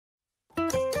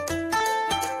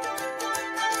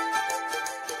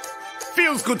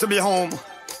Feels good to be home. So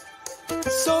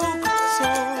good,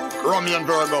 so good. Romain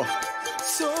Virgo.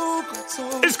 So good, so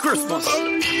good. It's Christmas.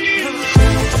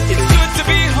 It's good to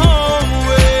be home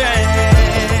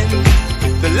when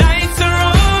the lights are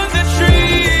on the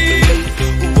tree.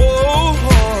 Whoa,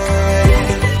 whoa,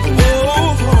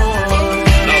 whoa.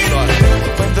 That's right.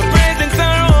 When the presents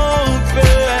are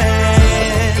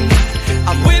open,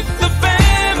 I'm with the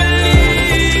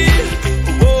family.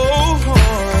 Whoa, whoa.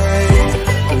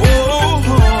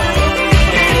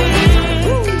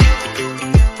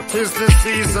 'Tis the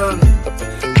season.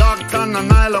 Dark on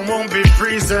island won't be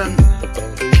freezing.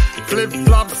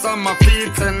 Flip-flops on my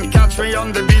feet and catch me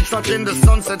on the beach watching the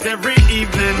sunset every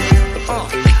evening.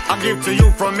 I give to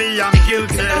you from me, I'm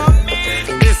guilty.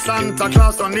 This Santa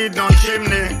Claus don't need no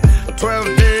chimney.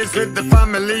 12 days with the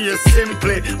family is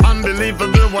simply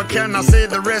unbelievable. What can I say?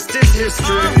 The rest is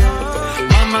history.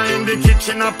 Mama in the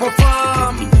kitchen up a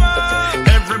farm.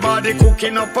 Everybody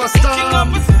cooking up a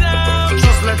storm.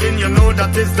 Just letting you know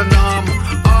that is the norm.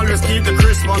 Always keep the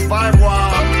Christmas vibe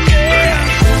warm.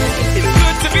 It's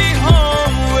good to be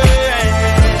home when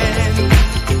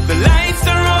the lights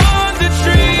are on the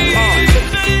tree.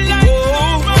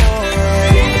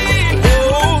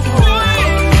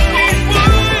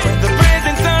 When the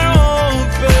presents are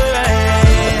open,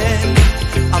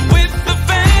 I'm with the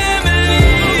family.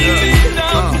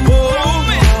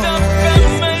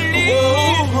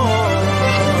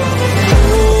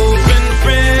 Open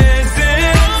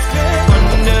presents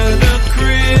under the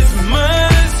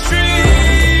Christmas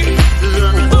tree.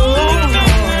 Open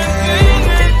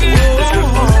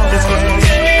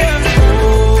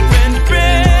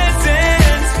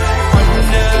presents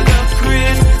under the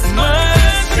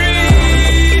Christmas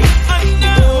tree.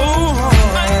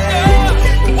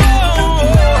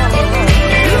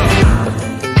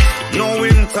 No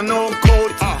winter, no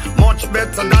coat. Much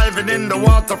better diving in the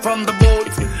water from the boat.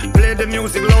 Play the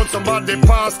music loud, somebody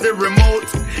pass the remote.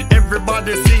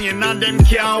 Everybody singing and them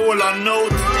can't hold a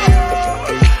note.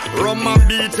 Run my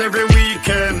beat every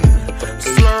weekend.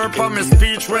 Slurp on my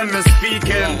speech when me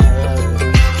speaking.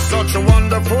 Such a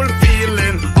wonderful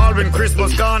feeling. All when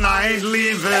Christmas gone, I ain't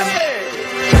leaving.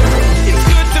 It's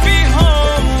good to be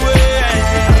home when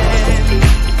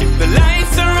the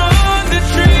lights are on the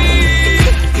tree.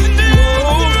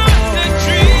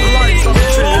 Lights on the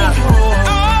tree,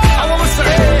 yeah. I wanna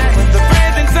say, When the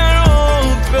presents are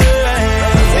open,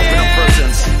 open up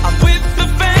presents. I'm with the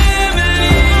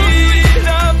family. With the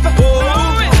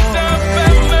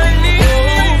family.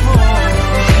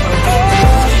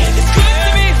 It's good to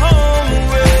be home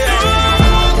when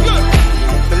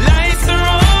the lights are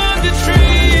on the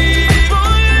tree.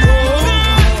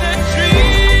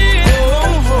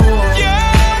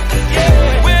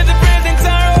 Where the presents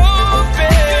are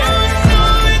open,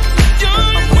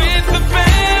 I'm with the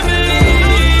family.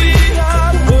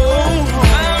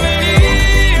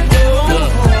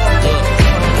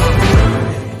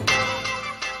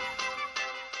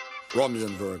 Romain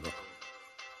Virgo.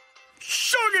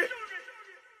 Shaggy.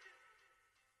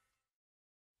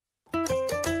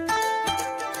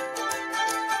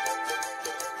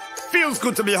 Feels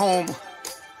good to be home.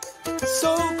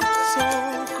 So good,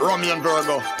 so good. Romain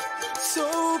Virgo.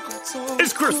 So good, so good.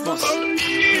 It's Christmas.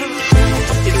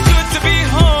 It's good to be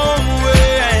home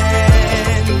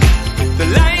when the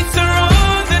lights are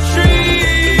on the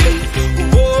tree.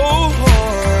 Whoa,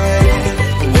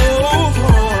 whoa,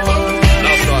 whoa.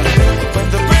 That's right. When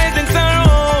the presents are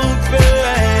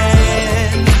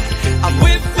open, I'm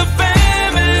with the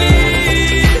family.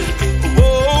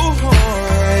 Whoa,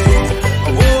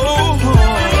 whoa.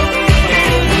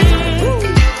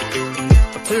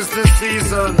 'Tis the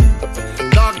season.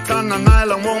 Dark on an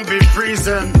island won't be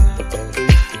freezing.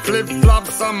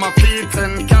 Flip-flops on my feet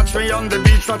and catch me on the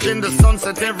beach watching the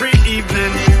sunset every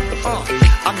evening.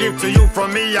 I give to you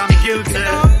from me, I'm guilty.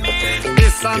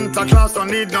 This Santa Claus don't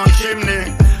need no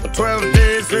chimney. 12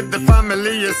 days with the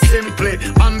family is simply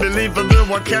unbelievable.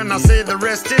 What can I say? The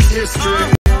rest is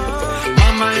history.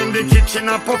 Mama in the kitchen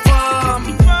up a farm.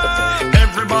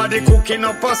 Everybody cooking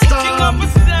up a storm.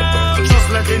 Just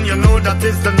letting you know that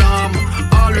is the norm.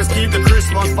 Always keep the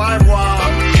Christmas vibe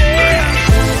warm.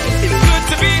 It's good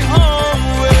to be home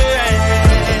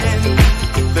when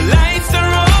the lights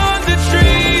are on the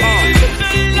tree.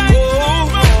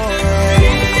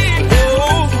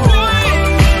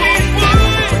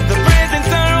 When the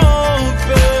presents are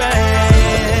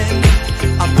open,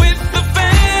 I'm with the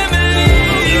family.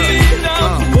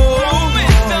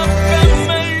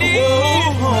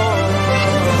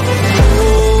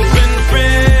 Open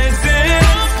presents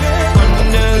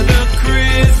under the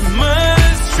Christmas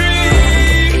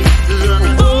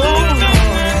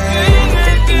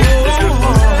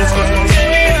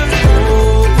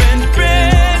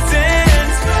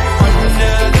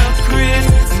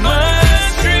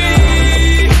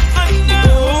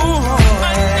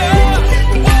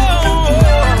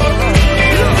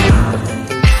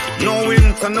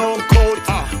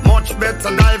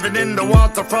in the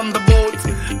water from the boat.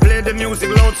 Play the music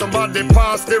loud, somebody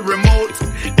pass the remote.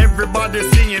 Everybody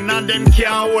singing and them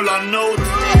can't hold a note.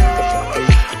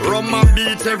 Run my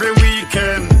beat every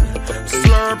weekend.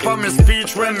 Slurp on my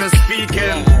speech when me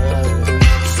speaking.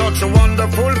 Such a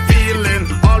wonderful feeling.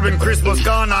 All when Christmas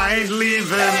gone, I ain't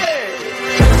leaving.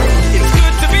 It's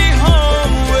good to be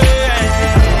home when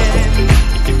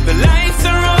the lights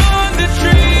are on the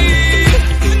tree.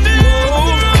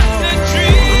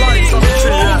 Lights on the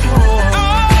tree,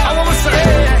 yeah. I wanna say,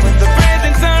 When the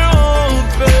presents are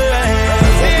open,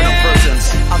 open up presents.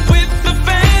 I'm with the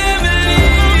family.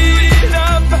 With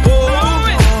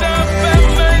the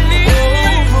family.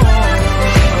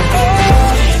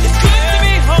 It's good to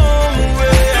be home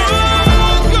when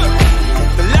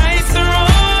the lights are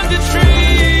on the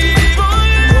tree.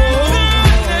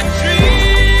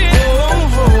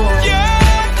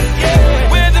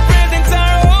 Yeah. Where the presents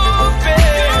are open,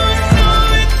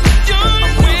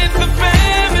 I'm with the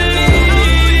family.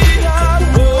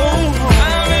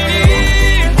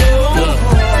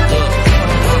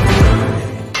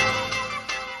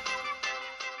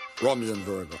 Romain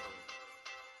Virgo.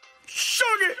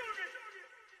 Shaggy.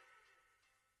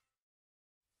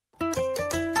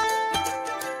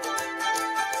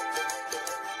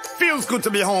 Feels good to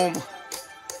be home.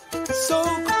 So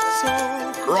good,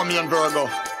 so good, Romain Virgo.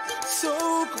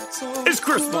 so good, so It's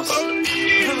Christmas.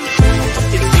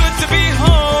 It's good to be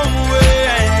home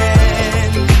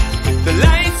when the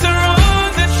lights are on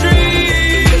the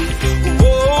tree.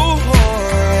 Whoa,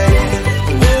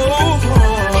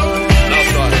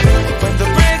 That's right. when the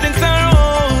presents are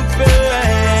open,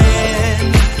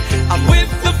 I'm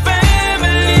with the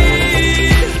family.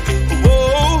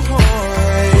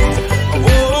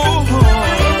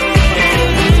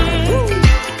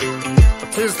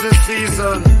 Tis the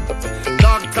season.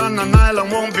 Dark and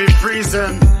island won't be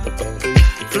freezing.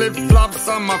 Flip-flops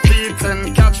on my feet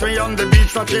and catch me on the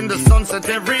beach watching the sunset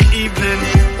every evening.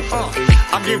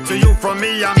 I give to you from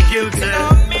me, I'm guilty.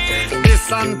 This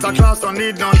Santa Claus don't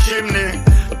need no chimney.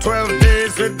 12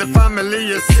 days with the family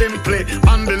is simply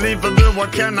unbelievable.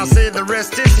 What can I say? The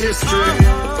rest is history.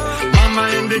 Mama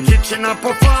in the kitchen up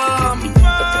a farm.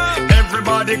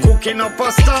 Everybody cooking up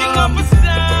a storm.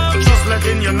 Just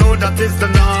letting you know that is the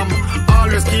norm.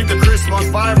 Always keep the Christmas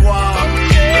vibe warm.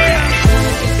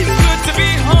 It's good to be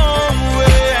home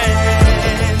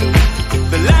when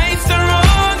the lights are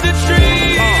on the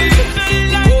tree.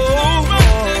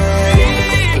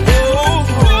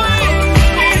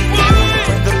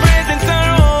 When the presents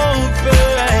are open,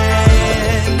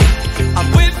 I'm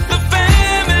with the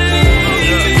family.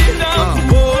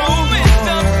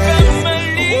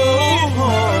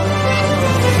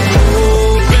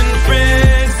 Open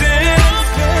presents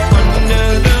under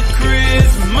the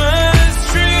Christmas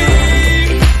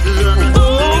tree.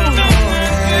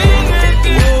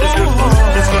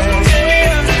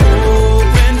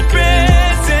 Open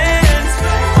presents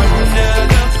under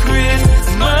the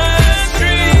Christmas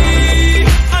tree.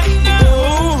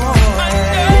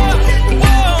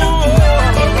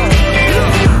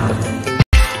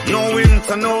 No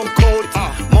winter, no coat.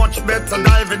 Much better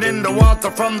diving in the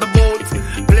water from the boat.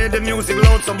 Play the music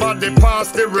loud, somebody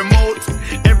pass the remote.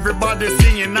 Everybody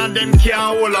singing and them can't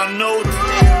hold a note.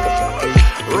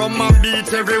 Run my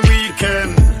beat every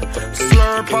weekend.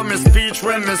 Slurp on my speech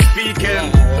when me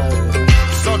speaking.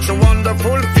 Such a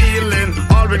wonderful feeling.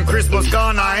 All when Christmas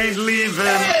gone, I ain't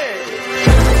leaving.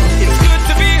 It's good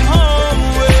to be home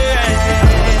when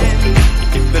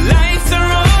the lights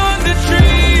are on the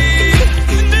tree.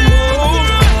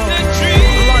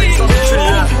 Lights on the tree,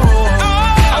 yeah.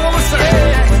 I wanna say,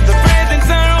 When the presents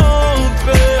are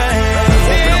open,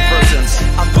 open up presents.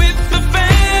 I'm with the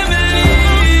family.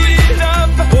 With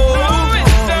the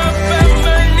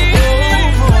family.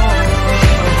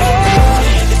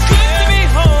 It's good to be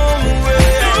home when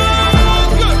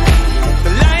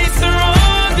the lights are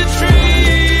on the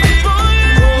tree.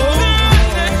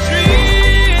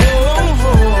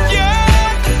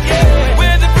 Yeah.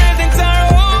 Where the presents are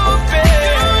open,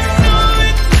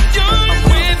 I'm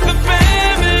with the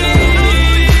family.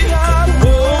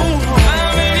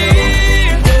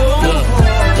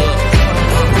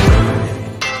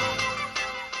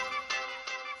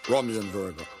 Romain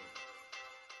Virgo.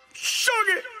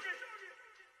 Shaggy.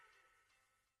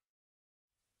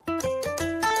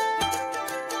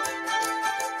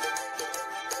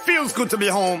 Feels good to be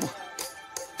home.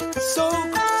 So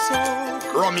good, so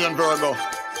good, Romain Virgo.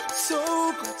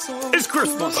 so good, so good. It's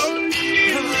Christmas.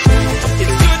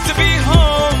 It's good to be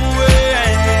home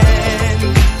when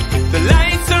the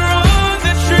lights are on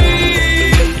the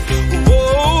tree.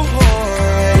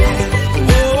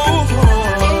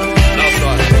 That's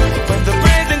right. When the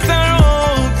presents are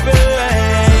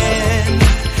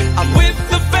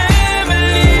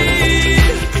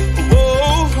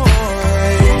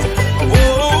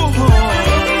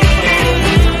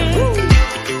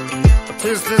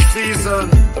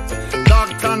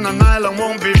on an island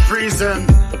won't be freezing.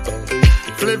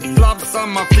 Flip-flops on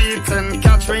my feet and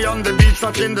catch me on the beach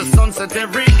watching the sunset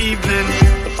every evening.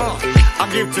 I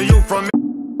give to you from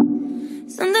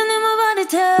something in my body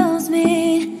tells me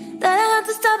that I have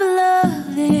to stop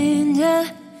loving ya,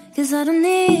 'cause I don't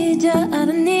need ya, I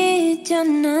don't need ya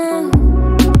now.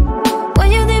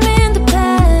 When you leave me in the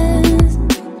past,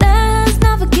 that's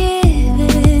not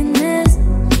forgiveness.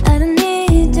 I don't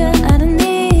need ya, I don't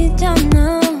need ya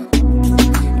now.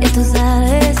 Y tú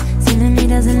sabes, si me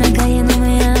miras en la calle no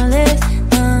me hables,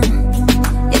 no.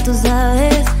 Y tú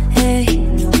sabes, hey,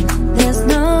 there's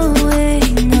no way,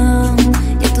 no.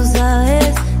 Y tú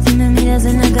sabes, si me miras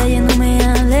en la calle no me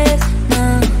hables, no.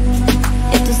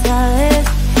 Y tú sabes,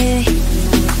 hey,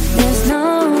 there's no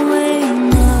way,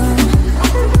 no.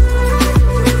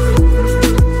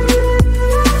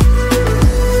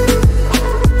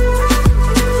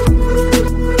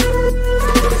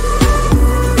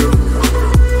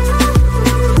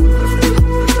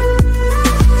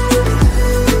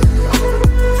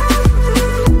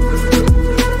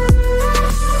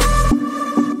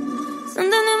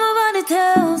 Something in my body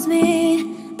tells me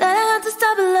that I have to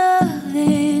stop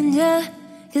loving ya,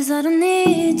 'cause I don't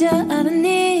need ya, I don't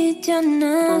need ya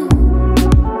now.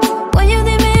 When you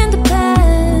leave me in the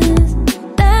past,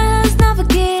 that's not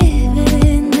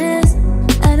forgiveness.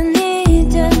 I don't need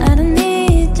ya, I don't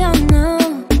need ya now.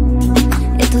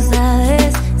 Y tú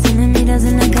sabes, si me miras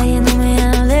en la calle no me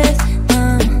hables, no.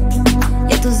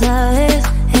 Y tú sabes,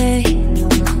 hey,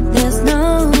 there's no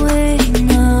way,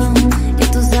 no. Y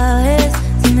tú sabes,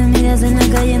 si me miras en la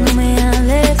calle no me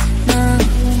hables, no.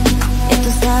 Y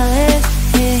tú sabes,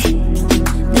 hey,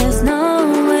 there's no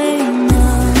way, no.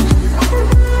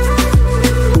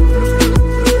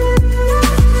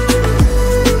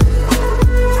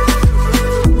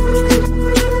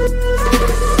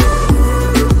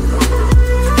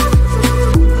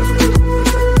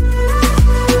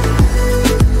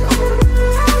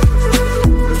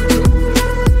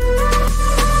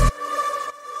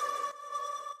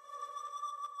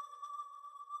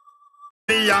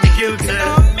 I'm guilty.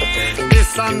 This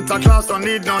Santa Claus don't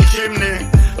need no chimney.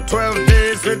 12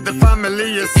 days with the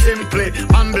family is simply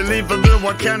unbelievable.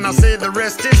 What can I say? The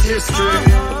rest is history.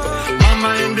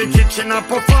 Mama in the kitchen up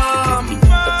a farm.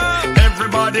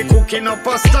 Everybody cooking up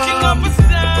a storm.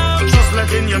 Just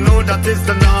letting you know that is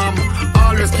the norm.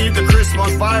 Always keep the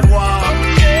Christmas vibe warm.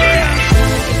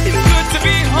 It's good to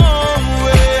be home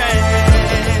when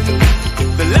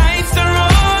the lights are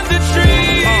on the tree.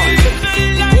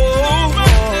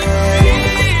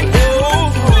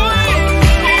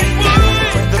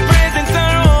 The presents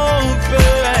are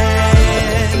open.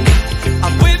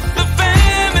 I'm with the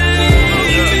family.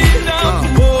 With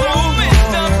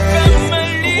the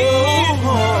family.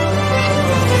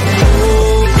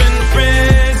 Open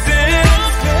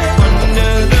presents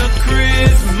under the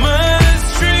Christmas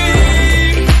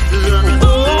tree.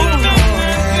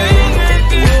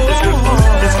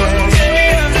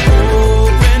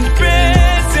 Open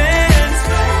presents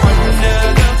under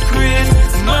the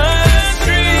Christmas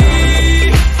tree.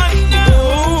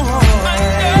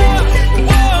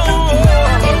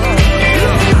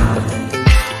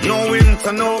 No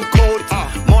winter, no coat.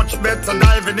 Much better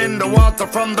diving in the water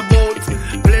from the boat.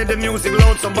 Play the music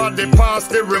loud, somebody pass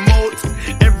the remote.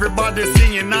 Everybody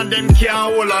singing and them can't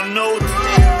hold a note.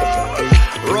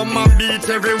 Run my beat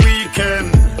every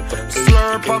weekend.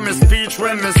 Slurp on my speech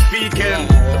when me speaking.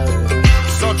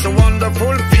 Such a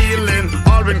wonderful feeling.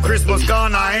 All when Christmas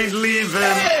gone, I ain't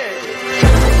leaving.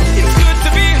 It's good to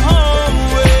be home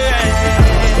when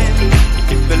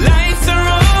the lights are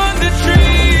on the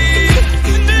tree.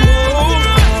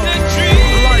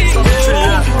 Lights on the tree,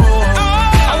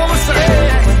 yeah. I wanna say,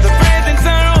 The presents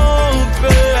are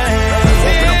open.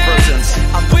 open up presents.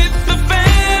 I'm with the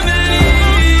family.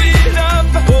 With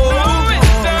the family.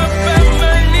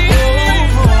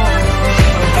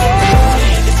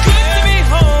 It's good to be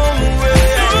home when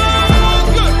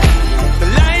the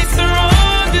lights are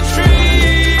on the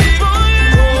tree. On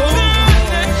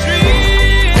the tree.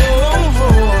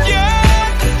 Yeah.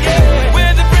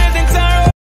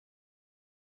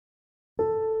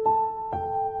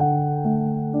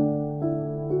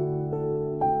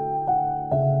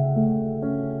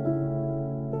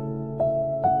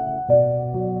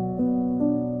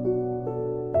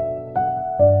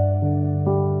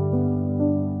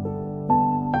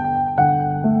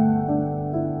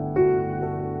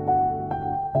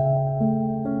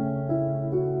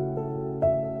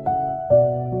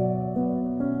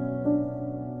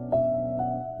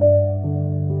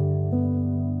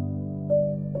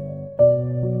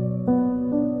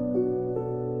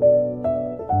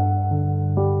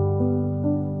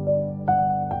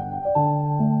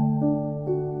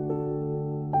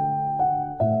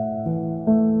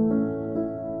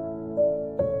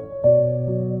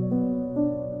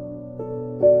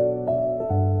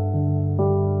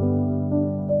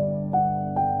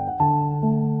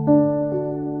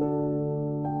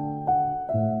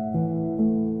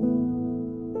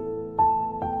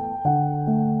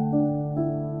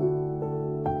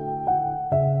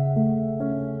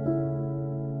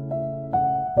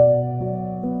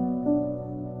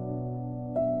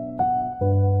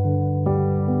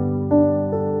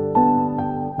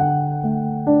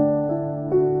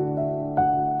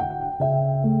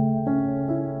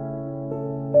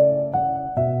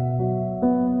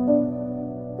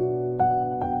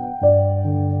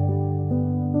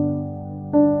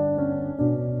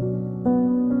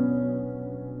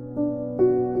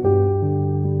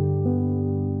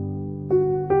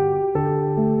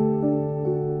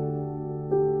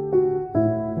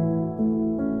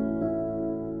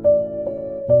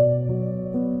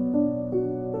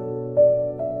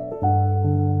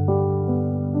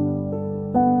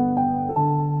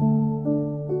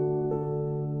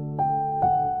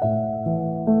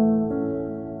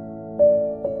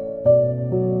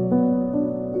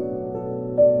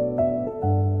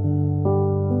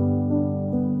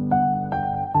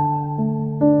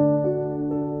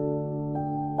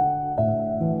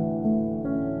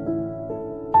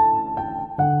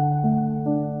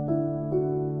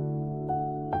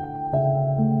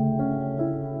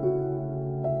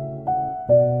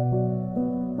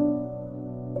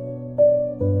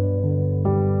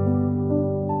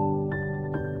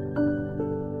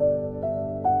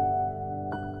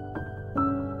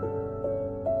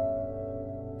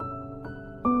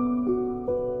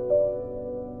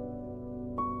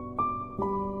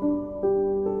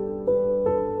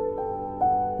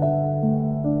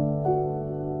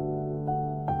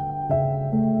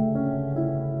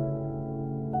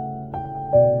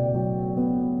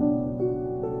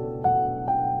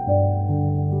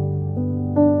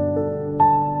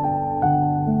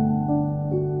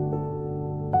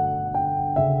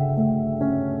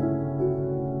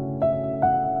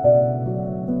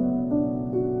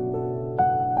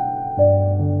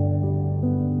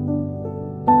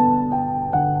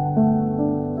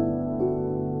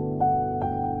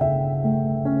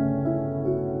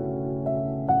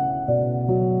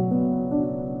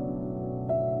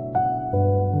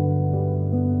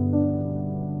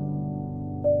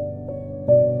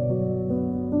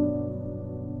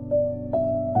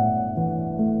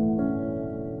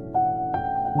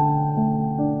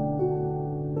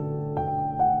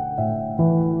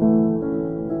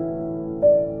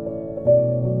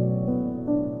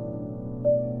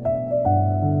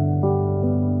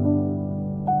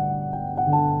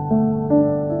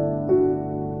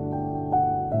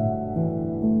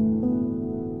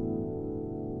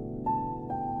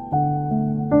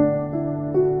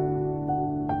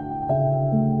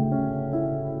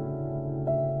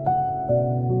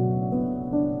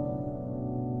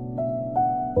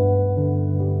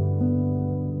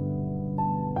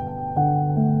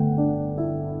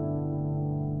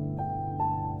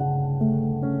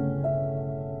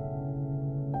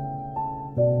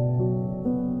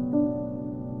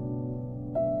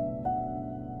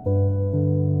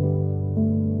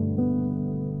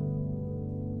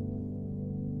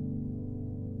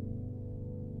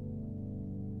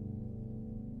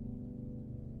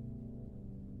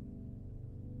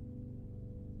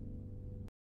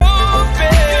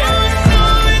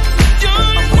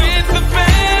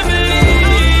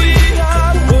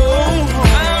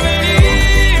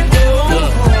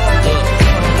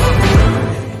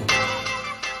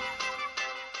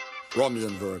 Romain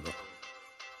Virgo.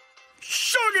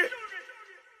 Shaggy!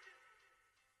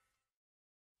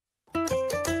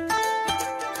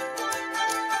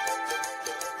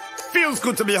 Feels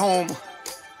good to be home.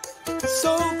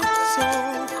 So good,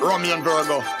 so good. Romain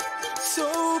Virgo.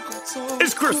 So good, so good.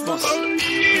 It's Christmas. It's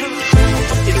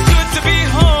good to be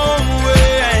home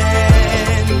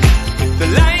when the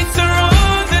light